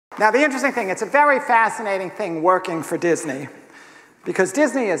Now, the interesting thing, it's a very fascinating thing working for Disney, because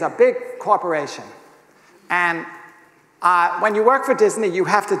Disney is a big corporation. And when you work for Disney, you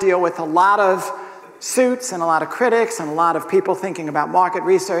have to deal with a lot of suits and a lot of critics and a lot of people thinking about market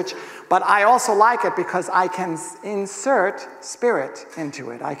research. But I also like it because I can insert spirit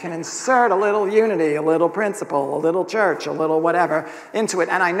into it. I can insert a little unity, a little principle, a little church, a little whatever into it.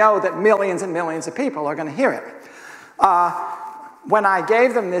 And I know that millions and millions of people are going to hear it. When I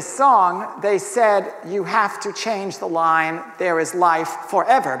gave them this song, they said, you have to change the line, there is life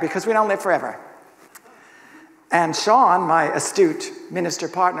forever, because we don't live forever. And Sean, my astute minister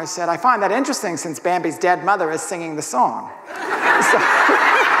partner, said, I find that interesting since Bambi's dead mother is singing the song.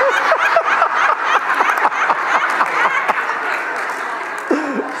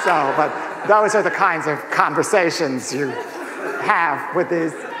 But those are the kinds of conversations you have with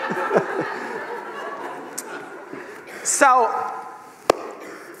these. So,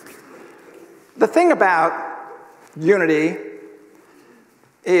 the thing about unity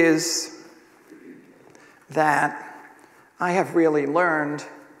is that I have really learned,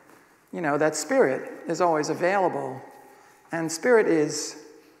 that spirit is always available. And spirit is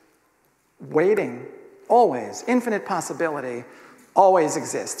waiting, always. Infinite possibility always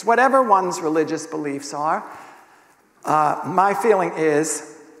exists. Whatever one's religious beliefs are, my feeling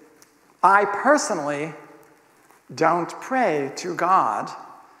is I personally don't pray to God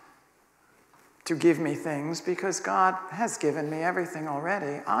to give me things because God has given me everything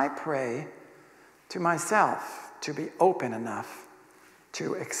already. I pray to myself to be open enough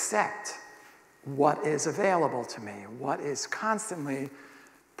to accept what is available to me, what is constantly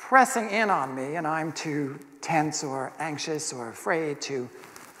pressing in on me, and I'm too tense or anxious or afraid to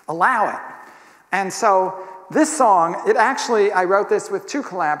allow it. And so this song, I wrote this with two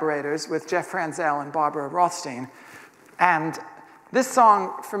collaborators, with Jeff Franzel and Barbara Rothstein. And this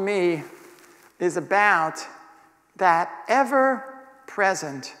song, for me, is about that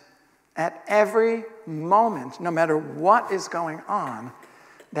ever-present, at every moment, no matter what is going on,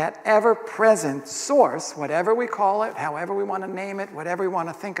 that ever-present source, whatever we call it, however we want to name it, whatever we want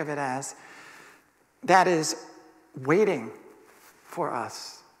to think of it as, that is waiting for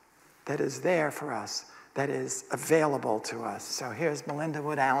us, that is there for us, that is available to us. So here's Melinda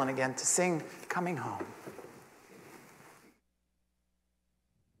Wood Allen again to sing Coming Home.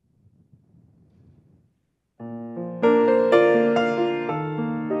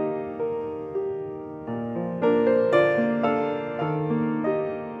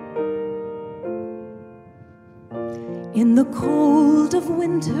 In the cold of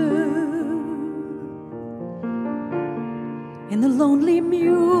winter, in the lonely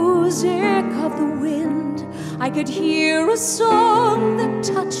music of the wind, I could hear a song that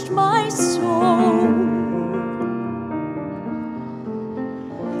touched my soul.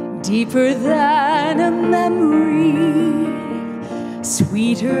 Deeper than a memory,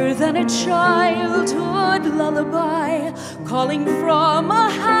 sweeter than a childhood lullaby, calling from a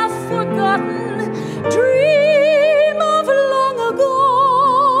half-forgotten dream of long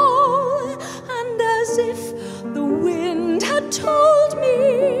ago. And as if the wind had told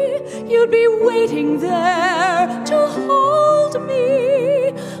me you'd be waiting there to hold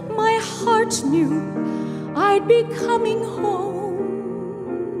me, my heart knew I'd be coming home.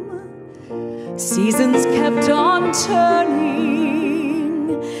 Seasons kept on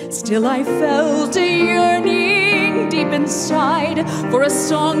turning, still I felt a yearning deep inside for a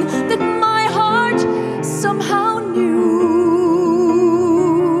song that my heart somehow knew.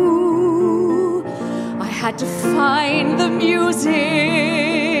 I had to find the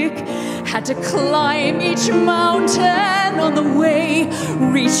music, had to climb each mountain on the way,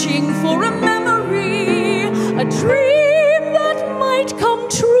 reaching for a memory, a dream that might come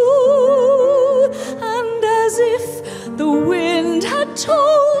true. And as if the wind had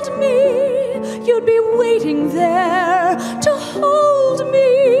told me you'd be waiting there to hold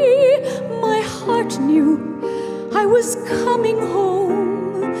me, my heart knew I was coming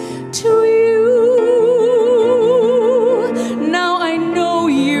home to you. Now I know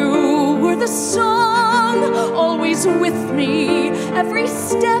you were the song, always with me, every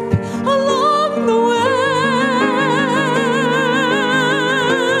step along the way.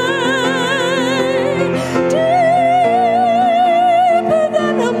 Deeper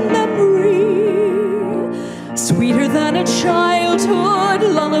than a memory, sweeter than a childhood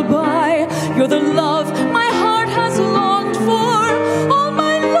lullaby, you're the love my heart has longed for all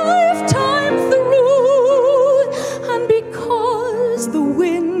my lifetime through. And because the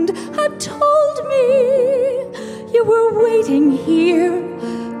wind had told me you were waiting here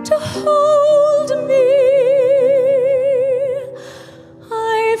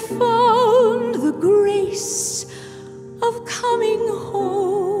found the grace of coming home.